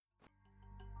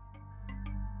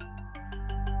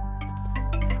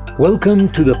Welcome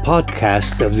to the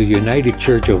podcast of the United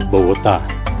Church of Bogota.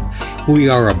 We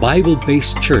are a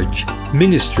Bible-based church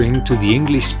ministering to the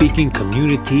English-speaking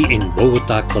community in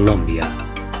Bogota, Colombia.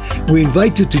 We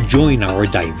invite you to join our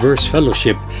diverse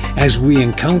fellowship as we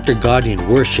encounter God in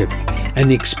worship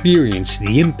and experience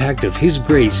the impact of His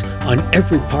grace on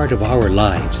every part of our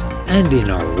lives and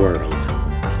in our world.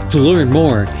 To learn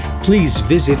more, please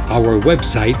visit our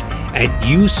website at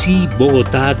ucbogota.org.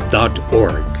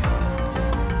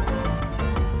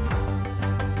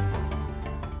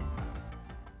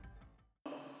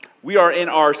 We are in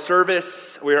our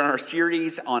series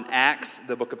on Acts,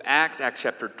 the book of Acts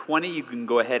chapter 20. You can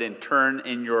go ahead and turn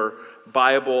in your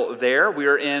Bible there. We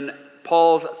are in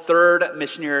Paul's third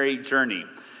missionary journey.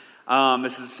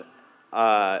 This is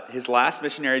his last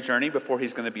missionary journey before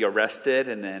he's going to be arrested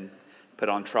and then put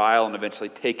on trial and eventually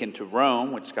taken to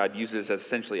Rome, which God uses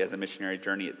essentially as a missionary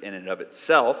journey in and of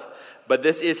itself. But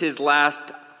this is his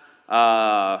last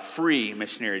free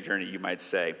missionary journey, you might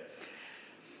say.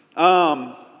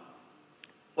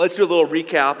 Let's do a little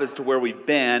recap as to where we've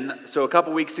been. So a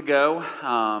couple weeks ago,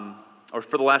 or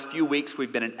for the last few weeks,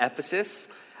 we've been in Ephesus.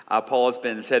 Paul has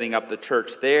been setting up the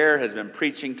church there, has been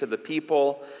preaching to the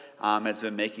people, has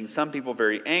been making some people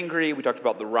very angry. We talked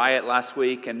about the riot last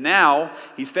week, and now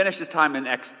he's finished his time in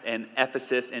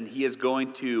Ephesus, and he is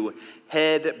going to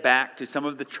head back to some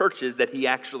of the churches that he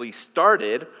actually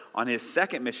started on his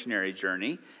second missionary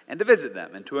journey, and to visit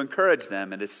them, and to encourage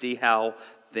them, and to see how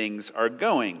things are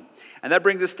going. And that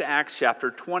brings us to Acts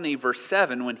chapter 20, verse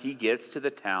 7, when he gets to the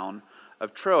town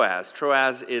of Troas.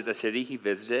 Troas is a city he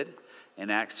visited in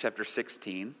Acts chapter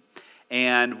 16.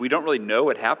 And we don't really know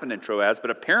what happened in Troas,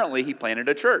 but apparently he planted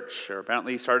a church, or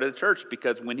apparently he started a church,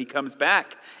 because when he comes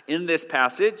back in this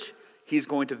passage, he's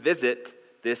going to visit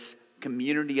this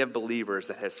community of believers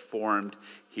that has formed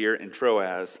here in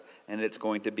Troas, and it's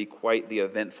going to be quite the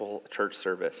eventful church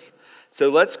service. So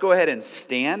let's go ahead and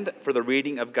stand for the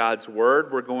reading of God's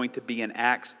Word. We're going to be in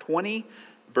Acts 20,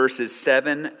 verses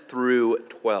 7 through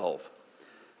 12.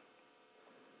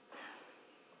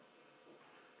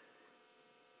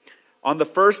 On the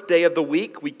first day of the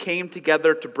week, we came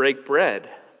together to break bread.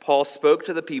 Paul spoke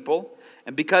to the people,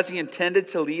 and because he intended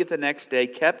to leave the next day,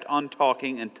 kept on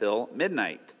talking until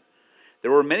midnight.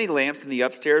 There were many lamps in the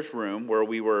upstairs room where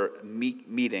we were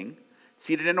meeting.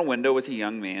 Seated in a window was a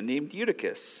young man named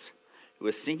Eutychus, who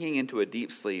was sinking into a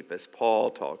deep sleep as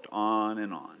Paul talked on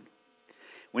and on.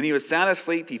 When he was sound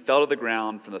asleep, he fell to the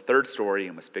ground from the third story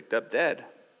and was picked up dead.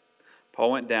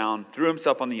 Paul went down, threw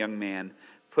himself on the young man,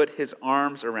 put his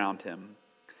arms around him.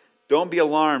 "Don't be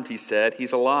alarmed," he said,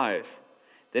 "he's alive."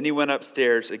 Then he went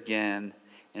upstairs again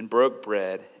and broke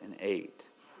bread and ate.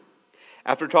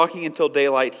 After talking until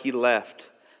daylight, he left.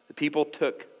 The people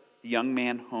took the young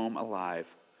man home alive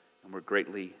and were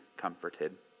greatly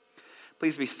comforted.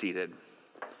 Please be seated.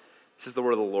 This is the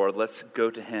word of the Lord. Let's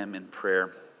go to him in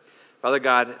prayer. Father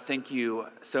God, thank you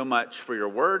so much for your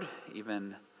word,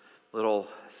 even little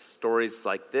stories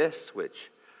like this,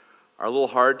 which are a little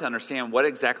hard to understand what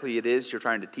exactly it is you're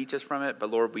trying to teach us from it.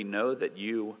 But Lord, we know that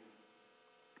you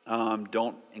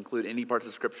don't include any parts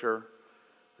of Scripture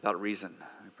without reason.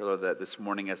 I pray, Lord, that this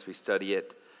morning as we study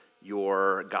it,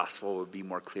 your gospel would be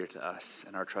more clear to us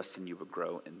and our trust in you would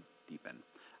grow and deepen.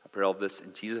 I pray all of this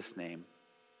in Jesus' name.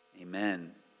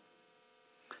 Amen.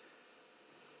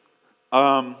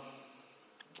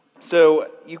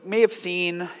 So you may have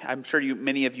seen, I'm sure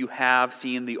many of you have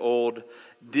seen the old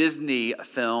Disney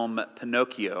film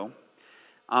Pinocchio,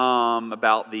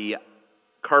 about the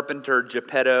carpenter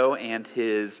Geppetto and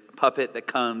his puppet that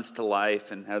comes to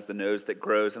life and has the nose that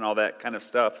grows and all that kind of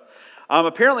stuff.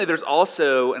 Apparently there's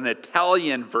also an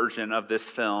Italian version of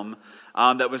this film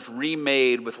that was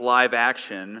remade with live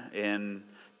action in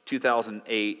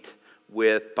 2008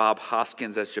 with Bob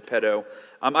Hoskins as Geppetto.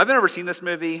 I've never seen this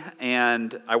movie,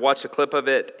 and I watched a clip of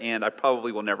it, and I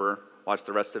probably will never watch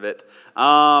the rest of it.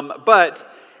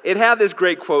 But it had this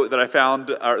great quote that I found,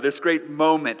 or this great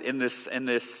moment in this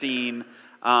scene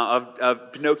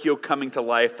of Pinocchio coming to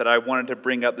life that I wanted to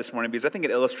bring up this morning because I think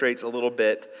it illustrates a little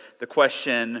bit the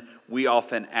question we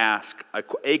often ask,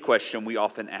 a question we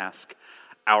often ask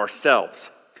ourselves.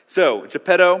 So,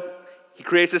 Geppetto, he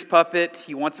creates this puppet.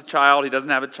 He wants a child. He doesn't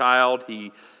have a child.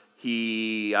 He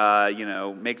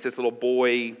makes this little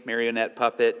boy marionette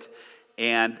puppet.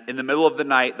 And in the middle of the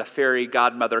night, the fairy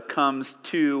godmother comes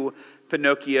to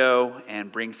Pinocchio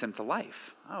and brings him to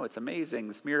life. Oh, it's amazing,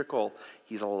 this miracle.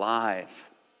 He's alive.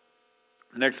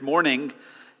 The next morning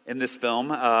in this film,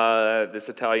 this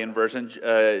Italian version,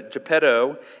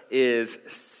 Geppetto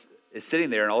is sitting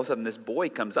there, and all of a sudden this boy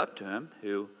comes up to him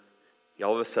who he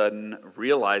all of a sudden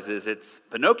realizes it's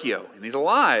Pinocchio, and he's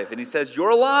alive, and he says, "You're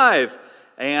alive."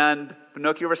 And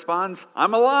Pinocchio responds,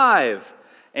 "I'm alive."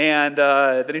 And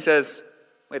then he says,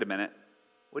 "Wait a minute,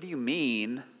 what do you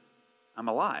mean I'm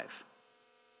alive?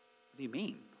 What do you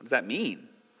mean? What does that mean?"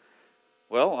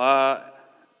 "Well,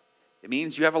 it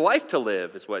means you have a life to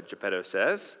live," is what Geppetto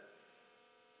says.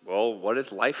 "Well, what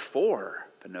is life for?"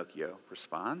 Pinocchio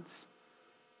responds.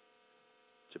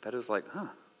 Geppetto's like,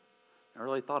 never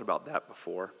really thought about that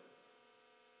before.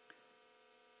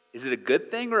 "Is it a good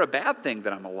thing or a bad thing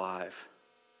that I'm alive?"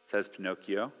 says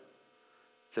Pinocchio.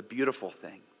 "It's a beautiful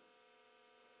thing.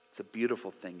 It's a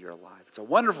beautiful thing you're alive. It's a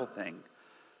wonderful thing.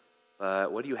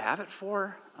 But what do you have it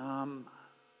for?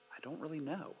 I don't really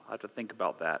know. I'll have to think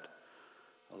about that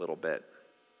a little bit.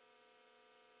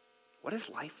 What is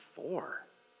life for?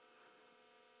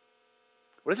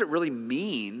 What does it really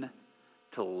mean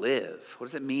to live? What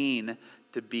does it mean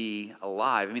to be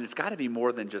alive? I mean, it's got to be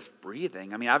more than just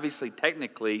breathing. I mean, obviously,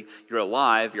 technically, you're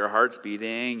alive. Your heart's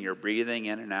beating. You're breathing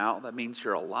in and out. That means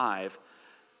you're alive.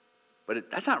 But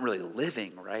that's not really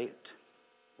living, right?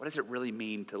 What does it really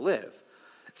mean to live?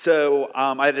 So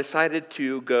I decided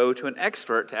to go to an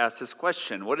expert to ask this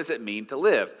question. What does it mean to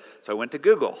live? So I went to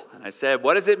Google, and I said,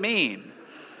 what does it mean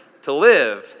to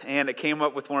live? And it came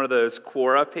up with one of those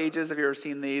Quora pages. Have you ever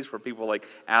seen these where people like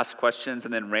ask questions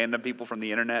and then random people from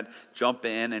the internet jump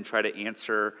in and try to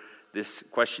answer this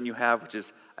question you have, which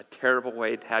is a terrible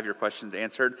way to have your questions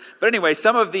answered. But anyway,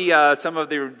 some of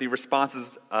the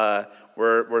responses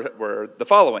were the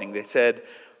following. They said,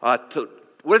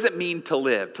 what does it mean to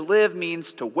live? To live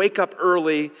means to wake up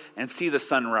early and see the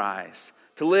sunrise.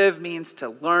 To live means to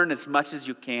learn as much as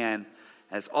you can,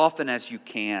 as often as you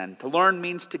can. To learn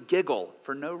means to giggle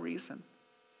for no reason.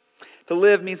 To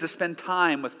live means to spend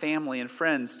time with family and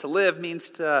friends. To live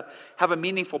means to have a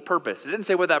meaningful purpose. It didn't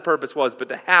say what that purpose was, but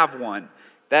to have one.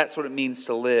 That's what it means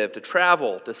to live. To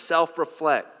travel, to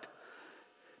self-reflect,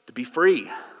 to be free.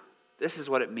 This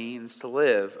is what it means to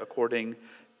live, according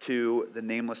to the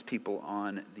nameless people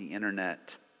on the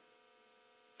internet.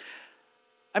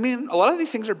 I mean, a lot of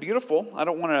these things are beautiful. I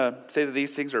don't want to say that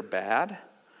these things are bad.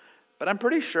 But I'm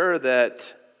pretty sure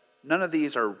that none of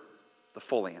these are the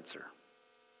full answer.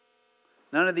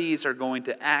 None of these are going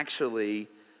to actually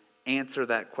answer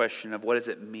that question of what does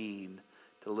it mean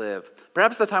to live.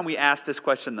 Perhaps the time we ask this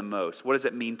question the most, what does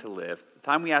it mean to live? The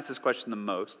time we ask this question the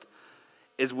most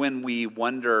is when we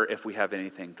wonder if we have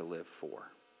anything to live for.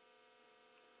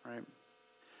 Right?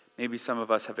 Maybe some of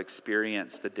us have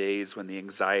experienced the days when the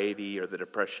anxiety or the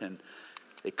depression,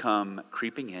 they come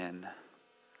creeping in.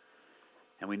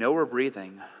 And we know we're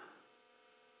breathing.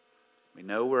 We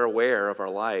know we're aware of our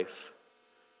life,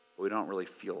 but we don't really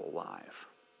feel alive.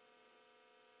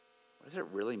 What does it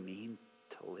really mean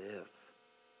to live?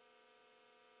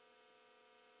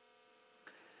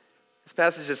 This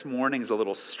passage this morning is a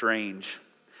little strange.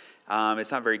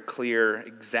 It's not very clear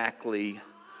exactly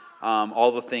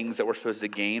all the things that we're supposed to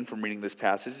gain from reading this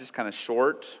passage. It's kind of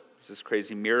short. There's this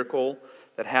crazy miracle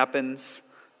that happens.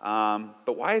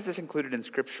 But why is this included in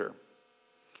Scripture?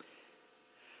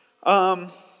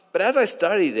 But as I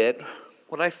studied it,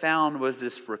 what I found was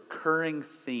this recurring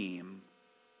theme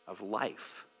of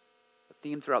life. The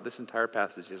theme throughout this entire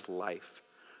passage is life,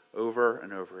 over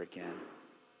and over again.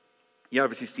 You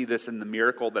obviously see this in the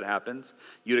miracle that happens.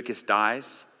 Eutychus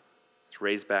dies, is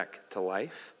raised back to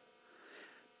life.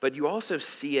 But you also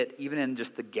see it even in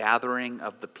just the gathering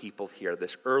of the people here,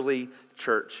 this early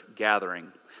church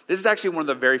gathering. This is actually one of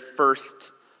the very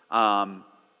first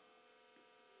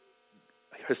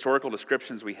historical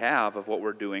descriptions we have of what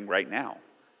we're doing right now.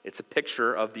 It's a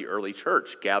picture of the early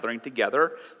church gathering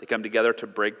together. They come together to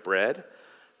break bread.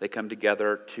 They come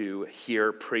together to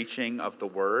hear preaching of the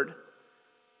word.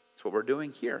 That's what we're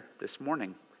doing here this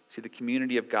morning. See the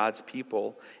community of God's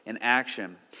people in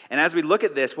action. And as we look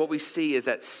at this, what we see is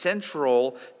that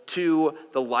central to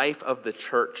the life of the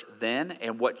church then,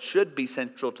 and what should be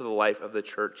central to the life of the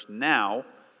church now,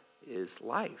 is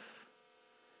life.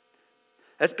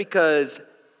 That's because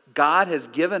God has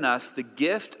given us the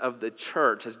gift of the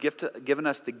church, has given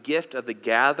us the gift of the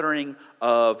gathering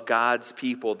of God's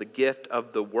people, the gift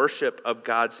of the worship of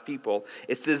God's people.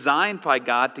 It's designed by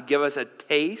God to give us a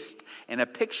taste and a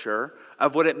picture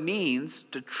of what it means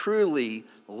to truly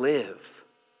live.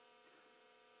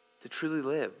 To truly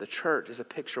live. The church is a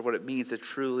picture of what it means to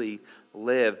truly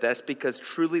live. That's because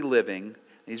truly living,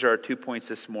 these are our 2 points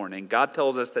this morning. God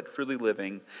tells us that truly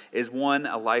living is 1,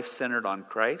 a life centered on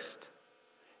Christ,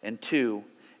 and 2,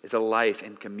 is a life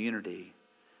in community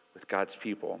with God's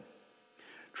people.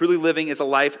 Truly living is a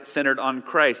life centered on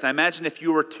Christ. I imagine if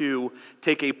you were to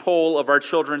take a poll of our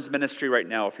children's ministry right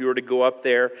now, if you were to go up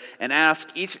there and ask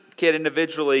each kid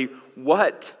individually,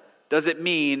 what does it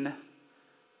mean,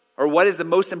 or what is the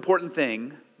most important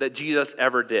thing that Jesus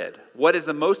ever did? What is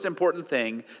the most important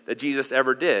thing that Jesus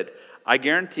ever did? I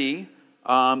guarantee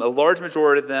a large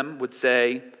majority of them would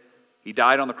say, he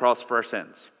died on the cross for our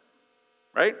sins.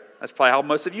 Right? That's probably how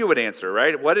most of you would answer,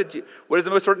 right? What is the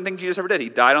most important thing Jesus ever did? He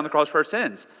died on the cross for our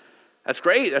sins. That's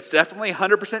great. That's definitely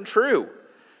 100% true.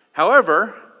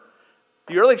 However,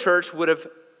 the early church would have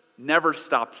never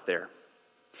stopped there.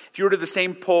 If you were to the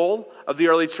same poll of the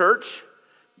early church,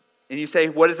 and you say,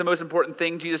 what is the most important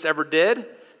thing Jesus ever did?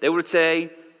 They would say,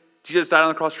 Jesus died on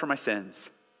the cross for my sins.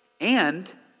 And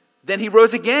then he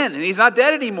rose again, and he's not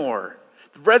dead anymore.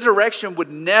 The resurrection would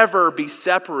never be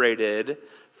separated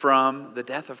from the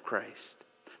death of Christ.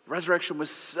 The resurrection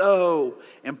was so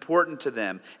important to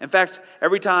them. In fact,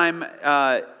 every time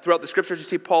throughout the scriptures you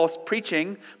see Paul's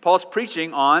preaching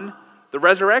on the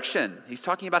resurrection. He's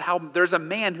talking about how there's a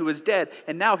man who is dead,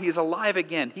 and now he is alive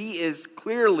again. He is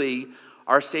clearly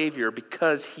our Savior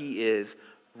because he is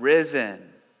risen.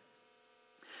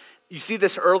 You see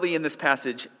this early in this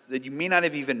passage that you may not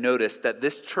have even noticed that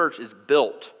this church is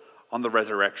built on the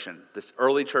resurrection. This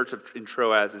early church in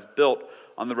Troas is built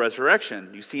on the resurrection.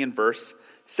 You see in verse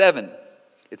 7,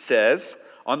 it says,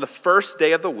 on the first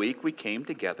day of the week, we came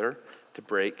together to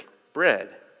break bread.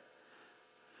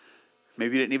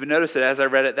 Maybe you didn't even notice it as I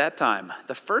read it that time.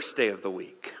 The first day of the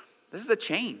week. This is a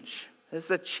change. This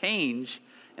is a change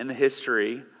in the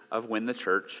history of when the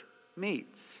church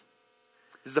meets.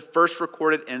 This is the first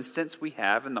recorded instance we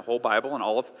have in the whole Bible and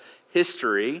all of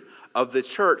history of the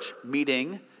church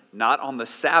meeting not on the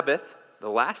Sabbath, the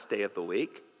last day of the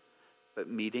week, but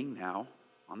meeting now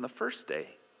on the first day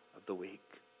of the week.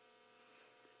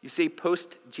 You see,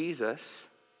 post-Jesus,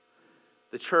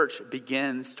 the church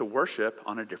begins to worship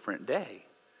on a different day.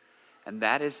 And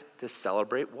that is to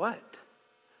celebrate what?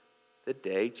 The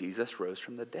day Jesus rose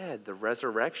from the dead, the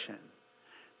resurrection.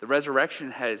 The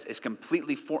resurrection is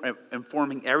completely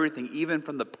informing everything, even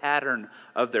from the pattern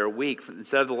of their week.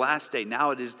 Instead of the last day,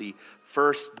 now it is the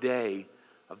first day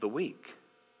of the week.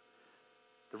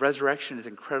 The resurrection is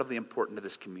incredibly important to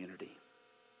this community.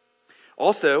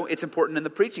 Also, it's important in the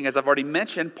preaching. As I've already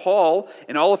mentioned, Paul,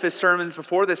 in all of his sermons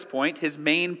before this point, his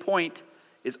main point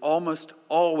is almost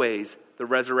always the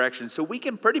resurrection. So we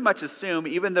can pretty much assume,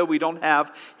 even though we don't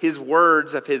have his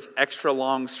words of his extra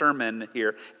long sermon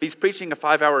here, if he's preaching a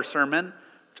 5-hour sermon,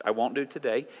 which I won't do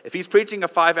today, if he's preaching a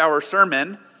 5-hour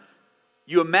sermon,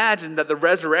 you imagine that the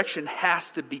resurrection has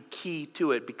to be key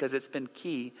to it because it's been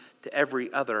key to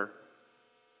every other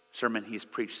sermon he's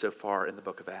preached so far in the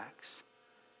book of Acts.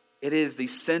 It is the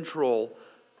central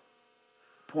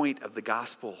point of the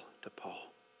gospel to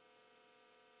Paul.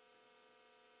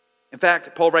 In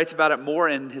fact, Paul writes about it more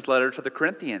in his letter to the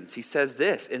Corinthians. He says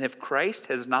this, and if Christ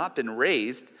has not been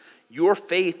raised, your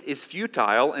faith is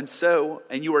futile,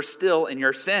 and you are still in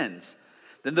your sins.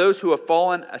 Then those who have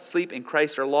fallen asleep in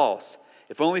Christ are lost.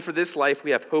 If only for this life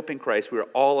we have hope in Christ, we are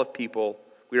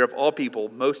of all people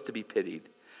most to be pitied.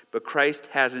 But Christ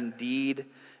has indeed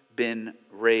been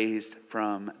raised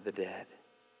from the dead,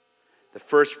 the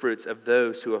firstfruits of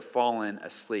those who have fallen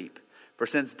asleep. For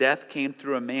since death came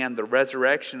through a man, the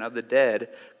resurrection of the dead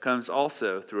comes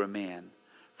also through a man.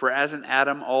 For as in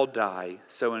Adam all die,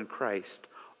 so in Christ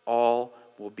all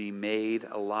will be made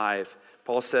alive.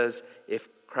 Paul says, if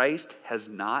Christ has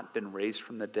not been raised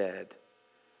from the dead,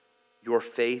 your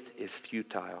faith is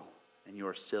futile and you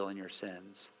are still in your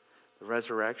sins. The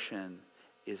resurrection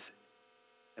is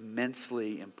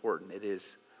immensely important. It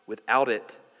is, without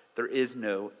it, there is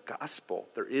no gospel.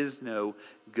 There is no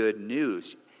good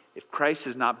news. If Christ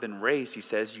has not been raised, he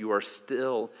says, you are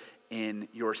still in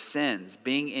your sins.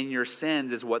 Being in your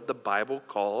sins is what the Bible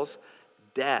calls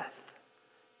death.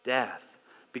 Death.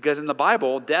 Because in the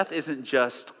Bible, death isn't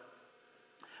just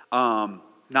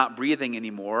not breathing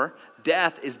anymore.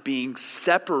 Death is being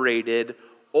separated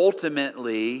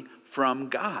ultimately from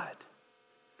God.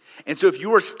 And so if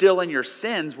you are still in your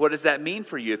sins, what does that mean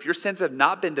for you? If your sins have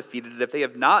not been defeated, if they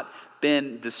have not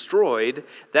been destroyed,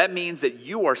 that means that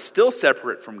you are still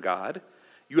separate from God,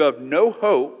 you have no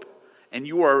hope, and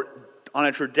you are on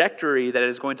a trajectory that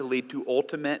is going to lead to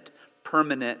ultimate,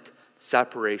 permanent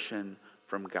separation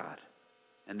from God,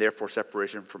 and therefore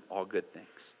separation from all good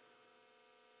things.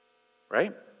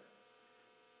 Right?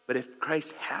 But if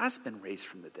Christ has been raised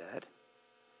from the dead,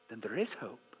 then there is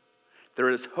hope. There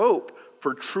is hope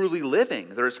for truly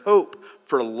living. There is hope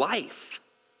for life.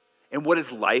 And what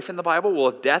is life in the Bible? Well,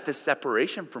 if death is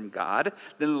separation from God,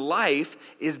 then life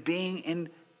is being in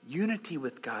unity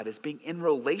with God, is being in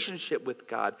relationship with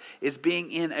God, is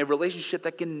being in a relationship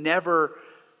that can never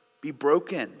be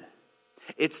broken.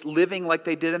 It's living like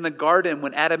they did in the garden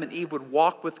when Adam and Eve would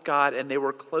walk with God and they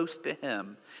were close to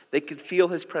him. They could feel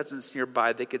his presence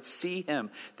nearby. They could see him.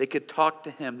 They could talk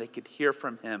to him. They could hear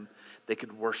from him. They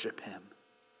could worship him.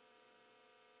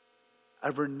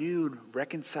 A renewed,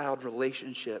 reconciled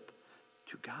relationship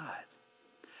to God.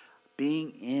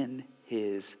 Being in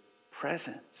his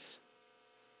presence.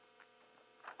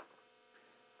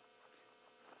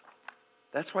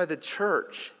 That's why the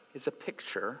church is a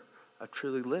picture of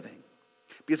truly living.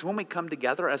 Because when we come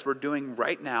together, as we're doing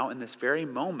right now in this very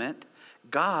moment,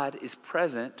 God is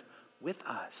present with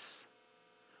us.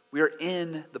 We are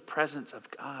in the presence of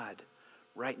God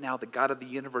right now, the God of the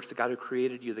universe, the God who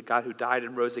created you, the God who died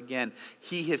and rose again.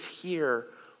 He is here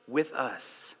with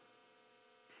us.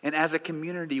 And as a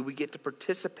community, we get to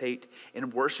participate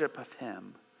in worship of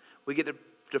him. We get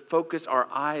to focus our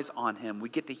eyes on him. We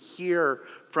get to hear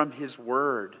from his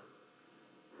word.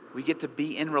 We get to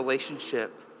be in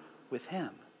relationship with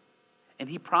him. And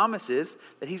he promises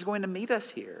that he's going to meet us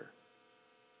here.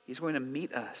 He's going to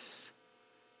meet us,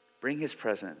 bring his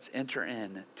presence, enter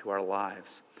into our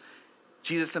lives.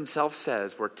 Jesus himself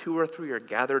says, where 2 or 3 are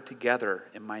gathered together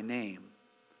in my name,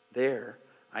 there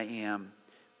I am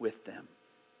with them.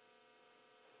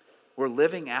 We're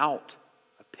living out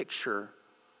a picture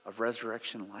of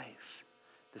resurrection life,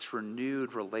 this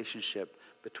renewed relationship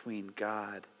between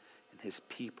God and his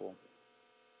people.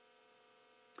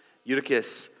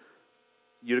 Eutychus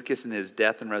and his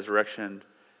death and resurrection,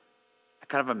 I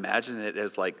kind of imagine it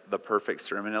as like the perfect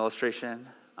sermon illustration.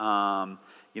 Paul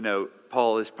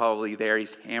is probably there.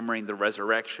 He's hammering the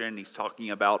resurrection. He's talking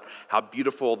about how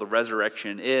beautiful the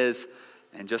resurrection is.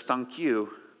 And just on cue,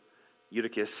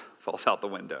 Eutychus falls out the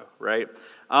window, right?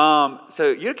 So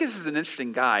Eutychus is an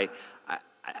interesting guy.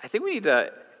 I think we need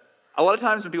to... A lot of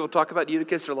times when people talk about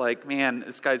Eutychus, they're like, man,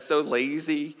 this guy's so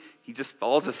lazy. He just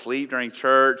falls asleep during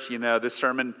church. This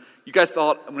sermon, you guys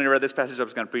thought when I read this passage I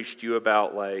was going to preach to you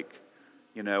about why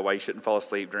you shouldn't fall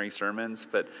asleep during sermons.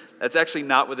 But that's actually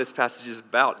not what this passage is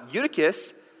about.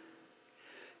 Eutychus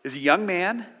is a young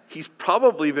man. He's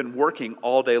probably been working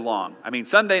all day long. I mean,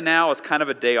 Sunday now is kind of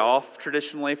a day off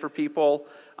traditionally for people.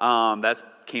 That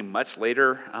came much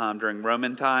later during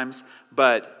Roman times.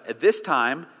 But at this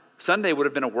time, Sunday would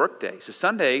have been a work day. So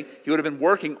Sunday, he would have been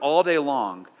working all day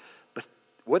long. But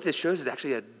what this shows is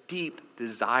actually a deep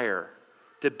desire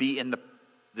to be in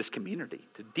this community,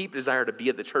 to deep desire to be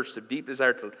at the church, to deep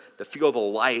desire to feel the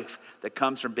life that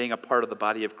comes from being a part of the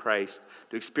body of Christ,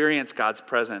 to experience God's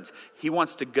presence. He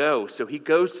wants to go, so he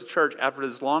goes to church after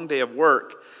this long day of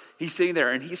work. He's sitting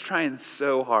there and he's trying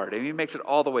so hard. He makes it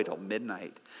all the way till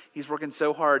midnight. He's working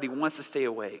so hard. He wants to stay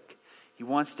awake. He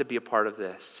wants to be a part of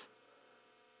this.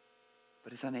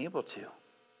 But he's unable to.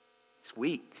 He's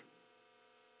weak.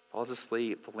 Falls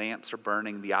asleep. The lamps are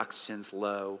burning. The oxygen's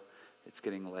low. It's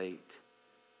getting late.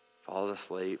 Falls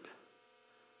asleep.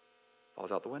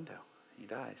 Falls out the window. He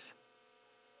dies.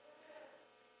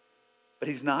 But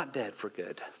he's not dead for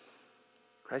good.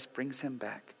 Christ brings him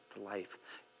back to life.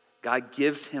 God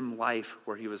gives him life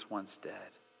where he was once dead.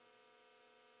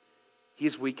 He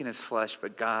is weak in his flesh,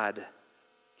 but God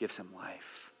gives him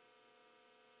life.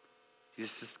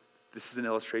 This is an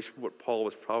illustration of what Paul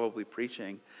was probably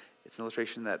preaching. It's an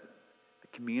illustration that the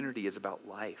community is about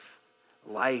life.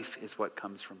 Life is what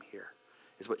comes from here,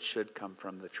 is what should come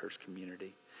from the church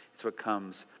community. It's what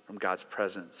comes from God's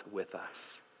presence with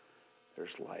us.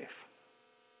 There's life.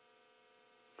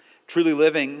 Truly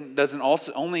living doesn't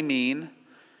only mean,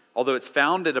 although it's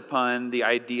founded upon the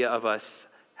idea of us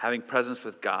having presence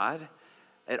with God,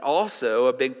 it also,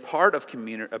 a big part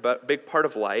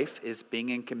of life is being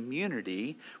in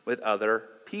community with other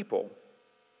people.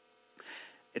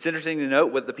 It's interesting to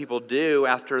note what the people do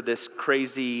after this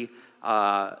crazy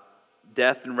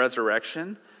death and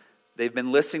resurrection. They've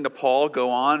been listening to Paul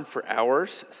go on for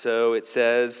hours. So it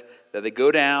says that they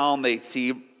go down, they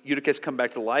see Eutychus come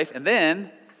back to life, and then,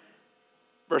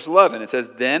 verse 11, it says,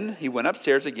 then he went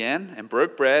upstairs again and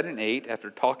broke bread and ate. After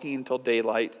talking until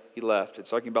daylight, he left. It's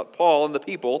talking about Paul and the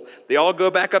people. They all go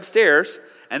back upstairs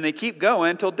and they keep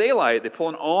going until daylight. They pull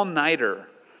an all-nighter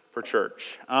for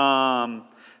church,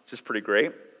 which is pretty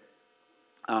great,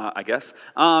 I guess.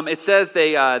 It says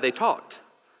they talked.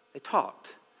 They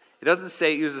talked. It doesn't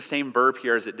say it uses the same verb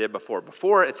here as it did before.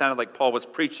 Before, it sounded like Paul was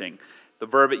preaching. The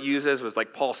verb it uses was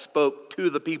like Paul spoke to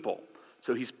the people.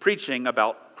 So he's preaching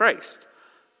about Christ.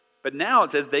 But now it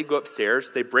says they go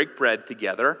upstairs, they break bread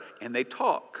together, and they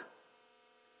talk.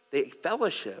 They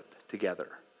fellowship together.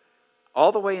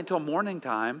 All the way until morning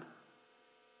time,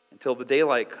 until the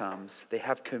daylight comes, they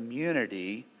have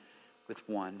community with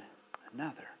one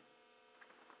another.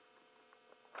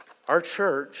 Our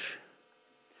church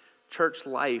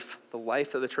life, the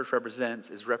life that the church represents,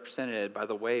 is represented by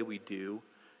the way we do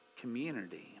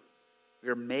community. We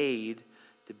are made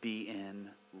to be in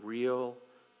real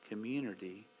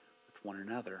community with one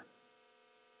another.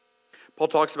 Paul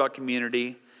talks about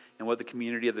community and what the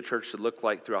community of the church should look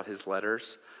like throughout his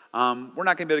letters. We're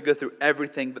not going to be able to go through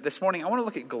everything, but this morning I want to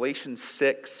look at Galatians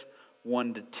 6,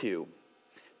 1-2.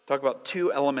 Talk about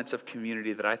two elements of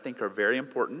community that I think are very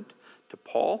important to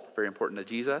Paul, very important to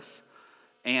Jesus,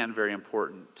 and very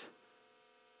important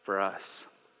for us.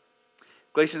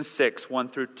 Galatians 6,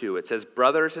 1-2, it says,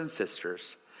 "Brothers and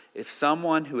sisters, if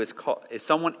someone is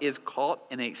caught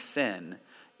in a sin,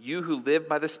 you who live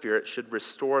by the Spirit should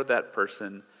restore that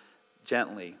person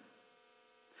gently.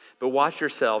 But watch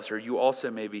yourselves, or you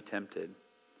also may be tempted.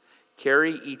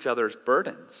 Carry each other's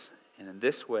burdens, and in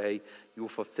this way you will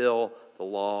fulfill the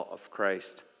law of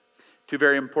Christ." Two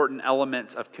very important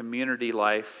elements of community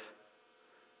life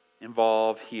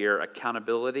involve here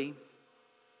accountability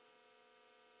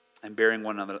and bearing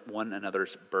one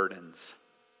another's burdens.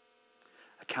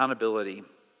 Accountability.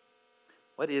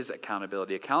 What is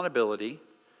accountability? Accountability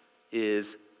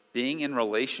is being in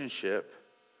relationship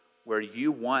where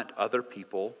you want other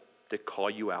people to call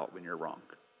you out when you're wrong.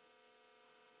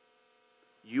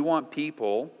 You want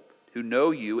people who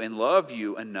know you and love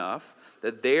you enough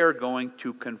that they are going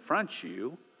to confront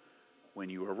you when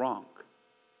you are wrong.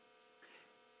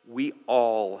 We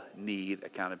all need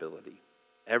accountability.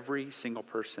 Every single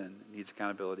person needs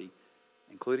accountability,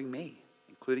 including me,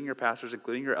 including your pastors,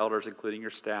 including your elders, including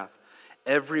your staff.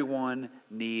 Everyone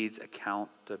needs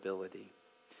accountability.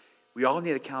 We all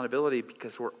need accountability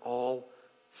because we're all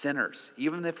sinners.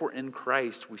 Even if we're in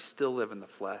Christ, we still live in the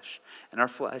flesh. And our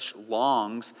flesh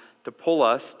longs to pull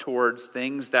us towards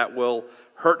things that will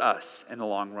hurt us in the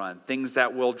long run, things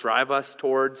that will drive us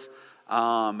towards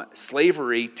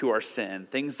slavery to our sin,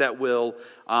 things that will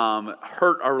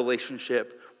hurt our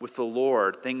relationship with the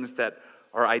Lord, things that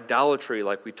are idolatry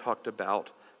like we talked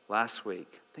about last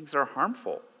week, things that are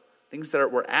harmful, things that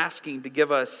we're asking to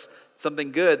give us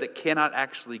something good that cannot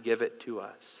actually give it to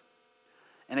us.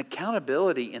 And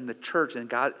accountability in the church and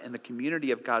God and the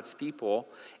community of God's people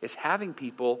is having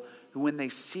people who, when they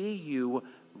see you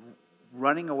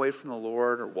running away from the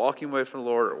Lord or walking away from the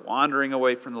Lord or wandering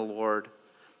away from the Lord,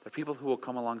 they're people who will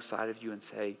come alongside of you and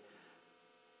say,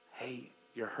 "Hey,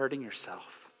 you're hurting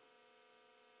yourself.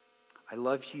 I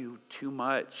love you too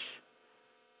much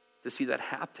to see that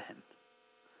happen.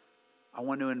 I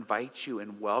want to invite you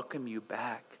and welcome you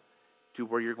back to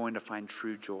where you're going to find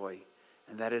true joy.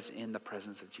 And that is in the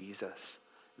presence of Jesus,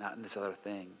 not in this other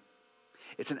thing."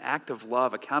 It's an act of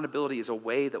love. Accountability is a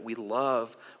way that we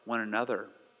love one another.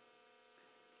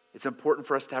 It's important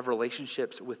for us to have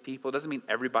relationships with people. It doesn't mean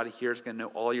everybody here is going to know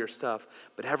all your stuff,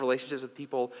 but have relationships with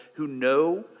people who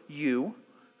know you,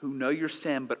 who know your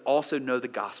sin, but also know the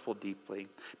gospel deeply.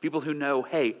 People who know,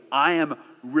 hey, I am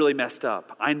really messed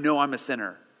up. I know I'm a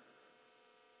sinner.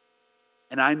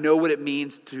 And I know what it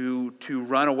means to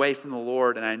run away from the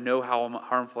Lord, and I know how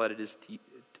harmful it is to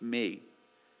me.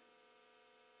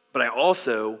 But I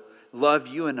also love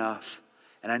you enough,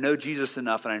 and I know Jesus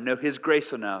enough, and I know His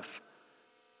grace enough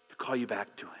to call you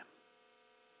back to Him.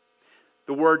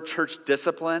 The word church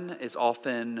discipline is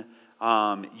often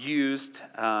used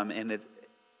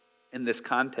in this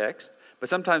context, but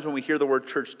sometimes when we hear the word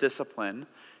church discipline,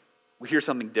 we hear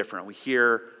something different. We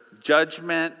hear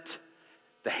judgment,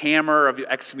 the hammer of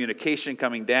excommunication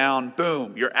coming down,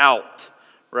 boom, you're out,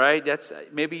 right?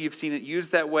 Maybe you've seen it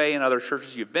used that way in other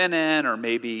churches you've been in, or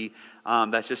maybe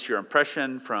that's just your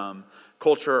impression from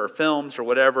culture or films or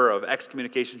whatever of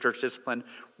excommunication, church discipline.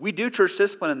 We do church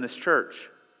discipline in this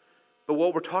church, but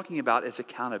what we're talking about is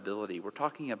accountability. We're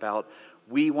talking about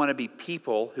we want to be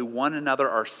people who one another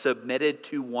are submitted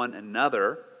to one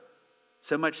another,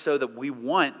 so much so that we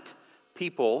want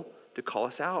people to call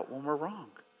us out when we're wrong.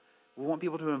 We want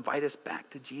people to invite us back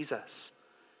to Jesus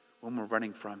when we're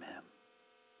running from Him.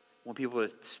 We want people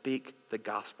to speak the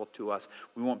gospel to us.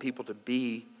 We want people to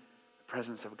be the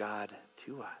presence of God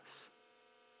to us.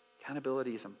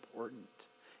 Accountability is important,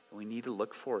 and we need to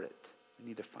look for it. We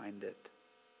need to find it.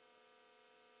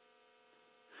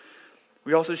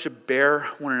 We also should bear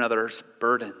one another's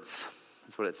burdens.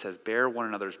 That's what it says. Bear one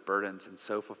another's burdens and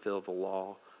so fulfill the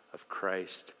law of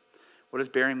Christ. What does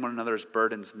bearing one another's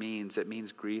burdens means? It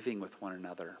means grieving with one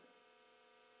another.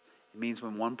 It means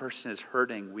when one person is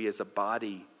hurting, we as a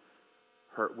body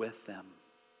hurt with them.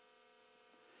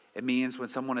 It means when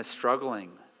someone is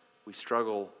struggling, we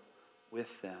struggle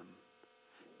with them.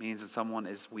 It means when someone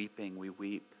is weeping, we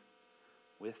weep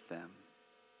with them.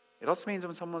 It also means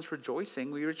when someone's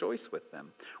rejoicing, we rejoice with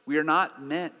them. We are not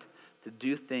meant to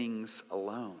do things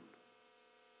alone.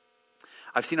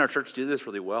 I've seen our church do this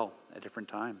really well at different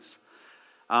times.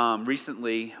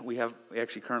 Recently, we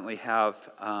actually currently have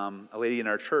a lady in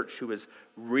our church who is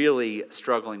really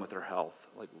struggling with her health,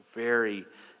 like very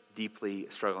deeply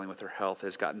struggling with her health,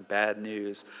 has gotten bad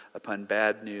news upon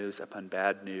bad news upon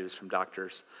bad news from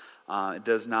doctors. It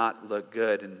does not look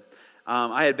good. And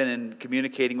I had been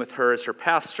communicating with her as her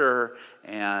pastor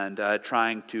and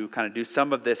trying to kind of do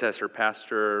some of this as her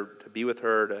pastor, to be with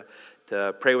her,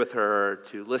 to pray with her,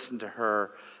 to listen to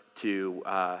her, to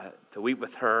weep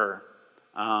with her.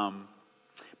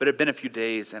 But it had been a few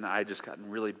days, and I had just gotten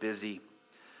really busy.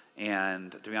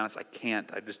 And to be honest, I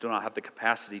just do not have the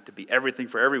capacity to be everything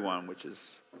for everyone,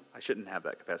 I shouldn't have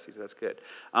that capacity, so that's good.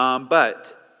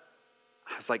 But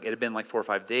I was like, it had been like 4 or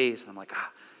 5 days, and I'm like,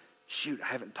 shoot, I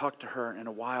haven't talked to her in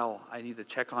a while. I need to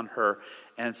check on her.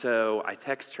 And so I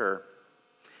text her,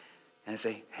 and I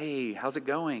say, hey, how's it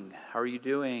going? How are you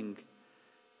doing?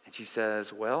 And she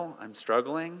says, well, I'm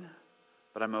struggling,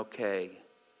 but I'm okay.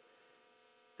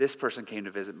 This person came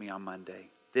to visit me on Monday.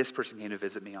 This person came to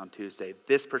visit me on Tuesday.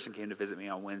 This person came to visit me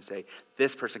on Wednesday.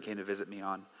 This person came to visit me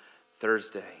on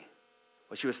Thursday.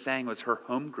 What she was saying was her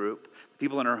home group, the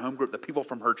people in her home group, the people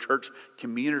from her church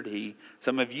community,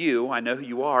 some of you, I know who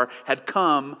you are, had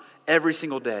come every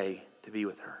single day to be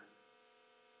with her.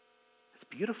 It's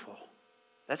beautiful.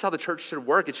 That's how the church should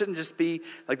work. It shouldn't just be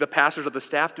like the pastors or the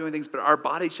staff doing things, but our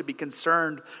bodies should be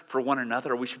concerned for one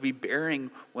another. We should be bearing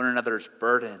one another's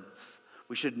burdens.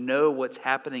 We should know what's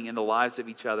happening in the lives of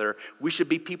each other. We should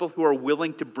be people who are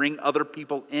willing to bring other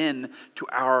people in to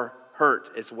our hurt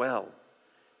as well.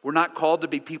 We're not called to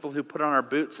be people who put on our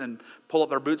boots and pull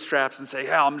up our bootstraps and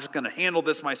say, I'm just going to handle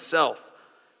this myself.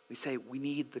 We say we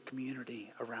need the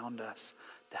community around us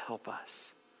to help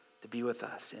us, to be with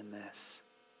us in this.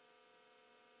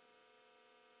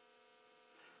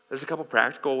 There's a couple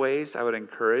practical ways I would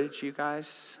encourage you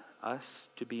guys, us,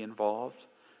 to be involved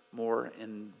more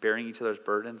in bearing each other's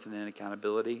burdens and in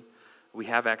accountability. We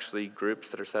have actually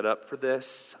groups that are set up for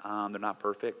this. They're not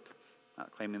perfect,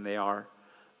 not claiming they are.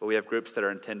 But we have groups that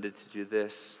are intended to do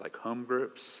this, like home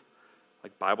groups,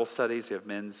 like Bible studies. We have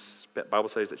men's Bible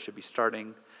studies that should be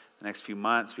starting the next few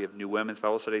months. We have new women's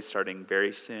Bible studies starting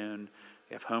very soon.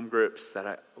 We have home groups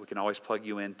that we can always plug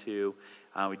you into.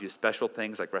 We do special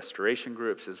things like restoration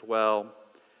groups as well.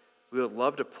 We would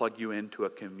love to plug you into a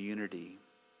community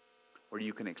where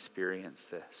you can experience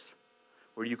this,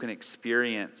 where you can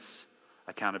experience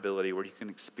accountability, where you can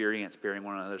experience bearing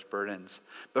one another's burdens.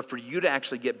 But for you to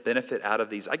actually get benefit out of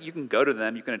these, you can go to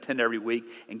them, you can attend every week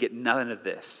and get none of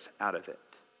this out of it.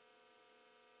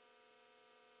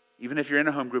 Even if you're in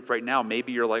a home group right now,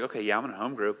 maybe you're like, okay, yeah, I'm in a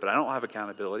home group, but I don't have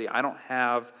accountability. I don't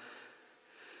have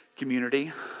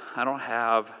community. I don't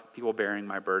have people bearing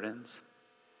my burdens.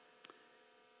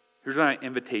 Here's my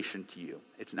invitation to you.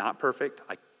 It's not perfect.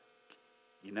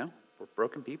 We're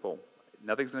broken people.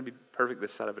 Nothing's going to be perfect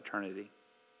this side of eternity.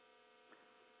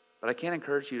 But I can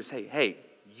encourage you to say, hey,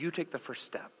 you take the first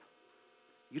step.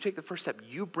 You take the first step.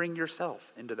 You bring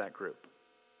yourself into that group.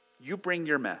 You bring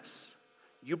your mess.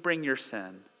 You bring your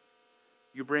sin.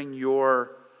 You bring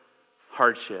your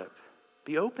hardship.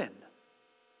 Be open.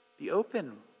 Be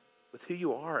open with who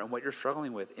you are and what you're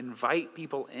struggling with. Invite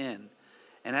people in.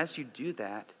 And as you do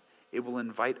that, it will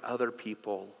invite other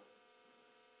people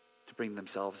to bring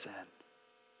themselves in.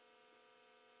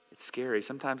 It's scary.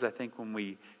 Sometimes I think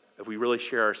if we really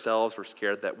share ourselves, we're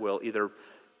scared that we'll either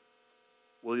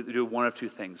do one of two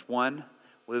things. One,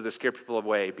 we'll either scare people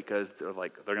away because they're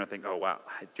going to think, oh wow,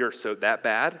 you're so that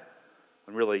bad,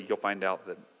 when really you'll find out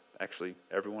that actually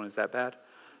everyone is that bad.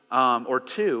 Or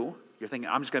two, you're thinking,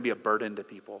 I'm just going to be a burden to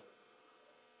people.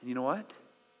 And you know what?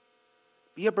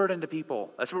 Be a burden to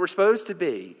people. That's what we're supposed to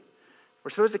be.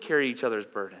 We're supposed to carry each other's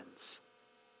burdens.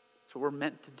 That's what we're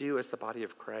meant to do as the body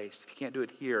of Christ. If you can't do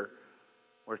it here,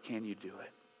 where can you do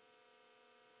it?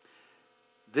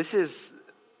 This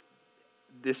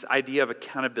idea of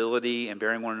accountability and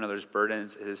bearing one another's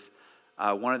burdens is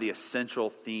one of the essential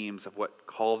themes of what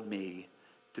called me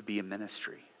to be a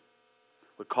ministry,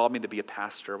 what called me to be a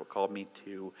pastor, what called me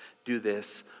to do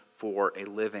this for a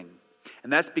living.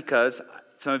 And that's because,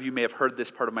 some of you may have heard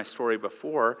this part of my story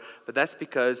before, but that's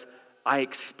because I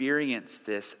experienced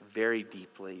this very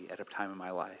deeply at a time in my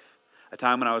life. A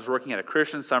time when I was working at a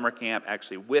Christian summer camp,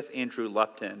 actually with Andrew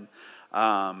Lupton,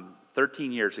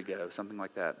 13 years ago, something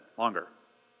like that, longer,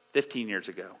 15 years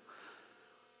ago.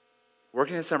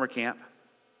 Working at summer camp,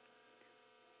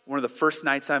 One of the first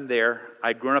nights I'm there,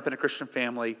 I'd grown up in a Christian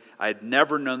family. I had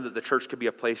never known that the church could be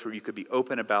a place where you could be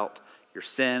open about your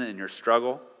sin and your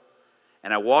struggle.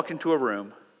 And I walk into a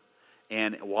room,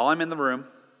 and while I'm in the room,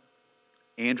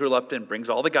 Andrew Lupton brings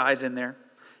all the guys in there.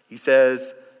 He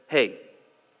says, hey,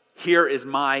 here is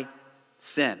my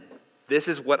sin. This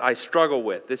is what I struggle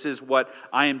with. This is what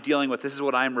I am dealing with. This is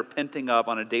what I am repenting of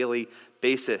on a daily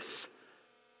basis.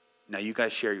 Now you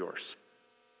guys share yours.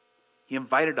 He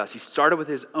invited us. He started with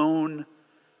his own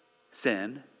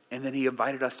sin, and then he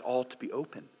invited us all to be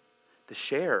open, to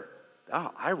share.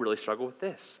 Oh, I really struggle with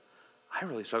this. I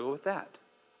really struggle with that.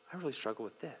 I really struggle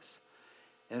with this.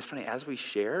 And it's funny, as we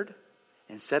shared,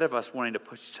 instead of us wanting to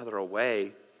push each other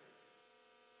away,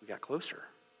 we got closer.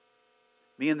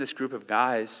 Me and this group of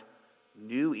guys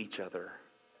knew each other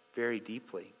very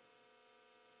deeply.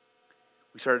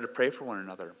 We started to pray for one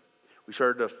another. We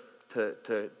started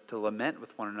to lament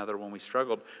with one another when we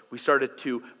struggled. We started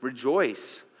to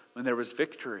rejoice when there was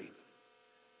victory.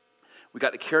 We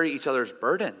got to carry each other's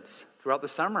burdens throughout the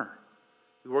summer.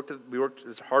 We worked.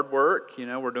 It's hard work.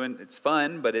 It's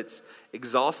fun, but it's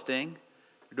exhausting.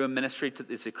 You're doing ministry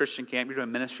it's a Christian camp. You're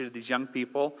doing ministry to these young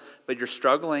people, but you're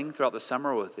struggling throughout the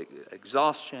summer with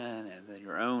exhaustion, and then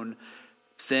your own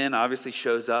sin obviously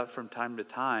shows up from time to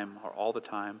time, or all the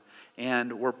time.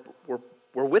 And we're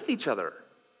with each other.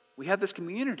 We have this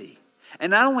community.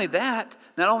 And not only that,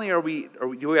 do we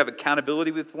have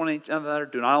accountability with one another,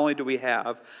 not only do we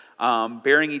have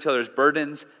bearing each other's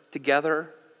burdens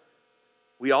together,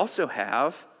 we also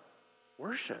have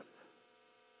worship.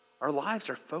 Our lives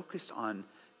are focused on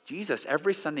Jesus.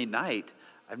 Every Sunday night,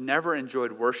 I've never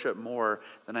enjoyed worship more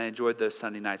than I enjoyed those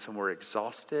Sunday nights when we're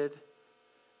exhausted.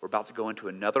 We're about to go into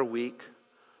another week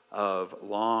of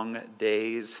long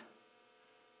days.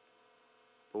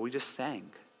 But we just sang.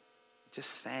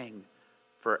 Just sang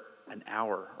for an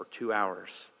hour or 2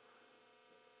 hours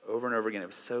over and over again. It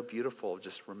was so beautiful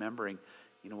just remembering,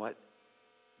 you know what?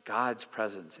 God's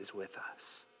presence is with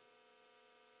us.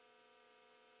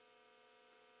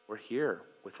 We're here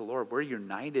with the Lord. We're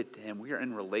united to Him. We are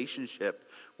in relationship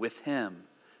with Him.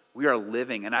 We are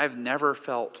living. And I had never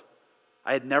felt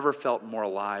more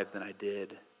alive than I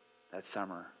did that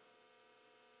summer.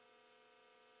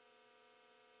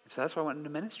 And so that's why I went into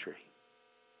ministry.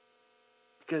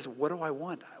 Because what do I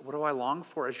want? What do I long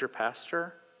for as your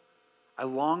pastor? I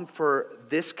long for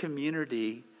this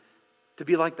community to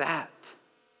be like that.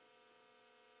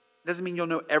 It doesn't mean you'll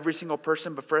know every single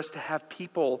person, but for us to have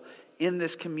people in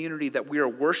this community that we are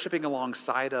worshiping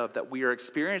alongside of, that we are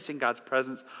experiencing God's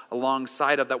presence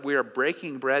alongside of, that we are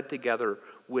breaking bread together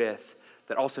with,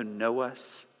 that also know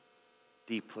us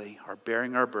deeply, are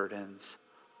bearing our burdens,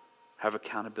 have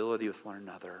accountability with one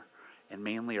another, and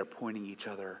mainly are pointing each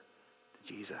other to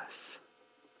Jesus.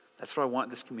 That's what I want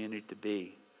this community to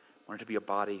be. I want it to be a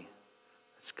body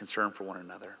that's concerned for one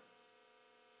another.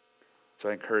 So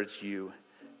I encourage you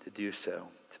to do so,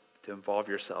 to involve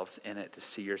yourselves in it, to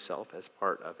see yourself as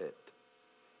part of it.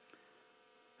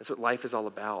 That's what life is all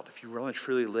about. If you really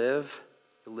truly live,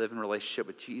 you'll live in relationship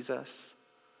with Jesus,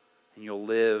 and you'll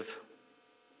live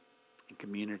in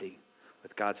community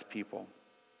with God's people.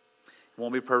 It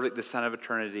won't be perfect this side of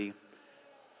eternity.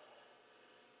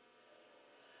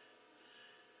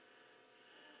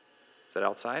 Is that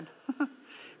outside? It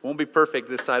won't be perfect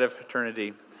this side of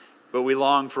eternity, but we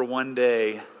long for one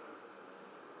day,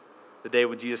 the day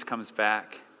when Jesus comes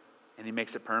back and He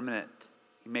makes it permanent.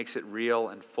 He makes it real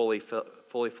and fully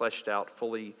fleshed out,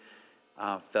 fully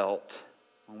felt,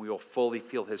 when we will fully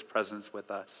feel His presence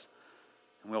with us,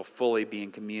 and we'll fully be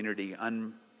in community,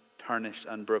 untarnished,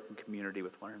 unbroken community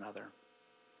with one another.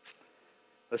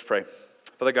 Let's pray.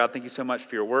 Father God, thank you so much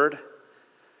for your word.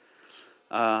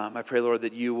 I pray, Lord,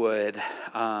 that you would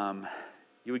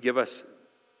give us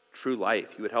true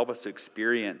life. You would help us to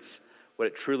experience what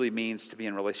it truly means to be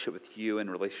in relationship with you and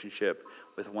relationship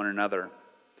with one another.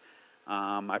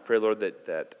 I pray, Lord,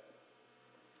 that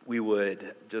we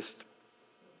would just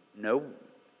know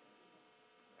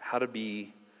how to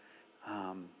be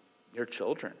your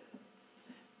children,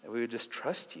 that we would just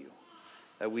trust you,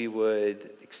 that we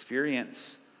would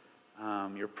experience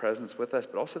your presence with us,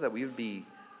 but also that we would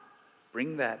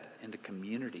bring that into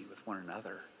community with one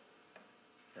another,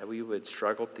 that we would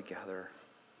struggle together,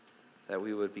 that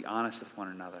we would be honest with one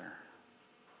another,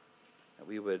 that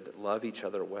we would love each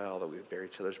other well, that we would bear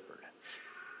each other's burdens.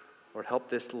 Lord, help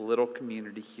this little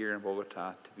community here in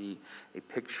Bogota to be a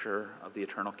picture of the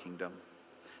eternal kingdom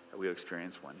that we will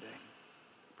experience one day.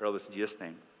 I pray all this in Jesus'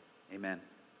 name. Amen.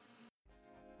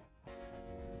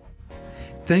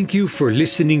 Thank you for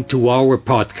listening to our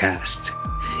podcast.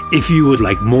 If you would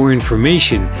like more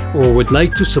information or would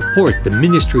like to support the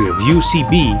ministry of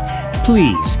UCB,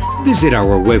 please visit our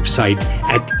website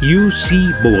at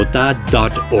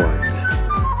ucbogota.org.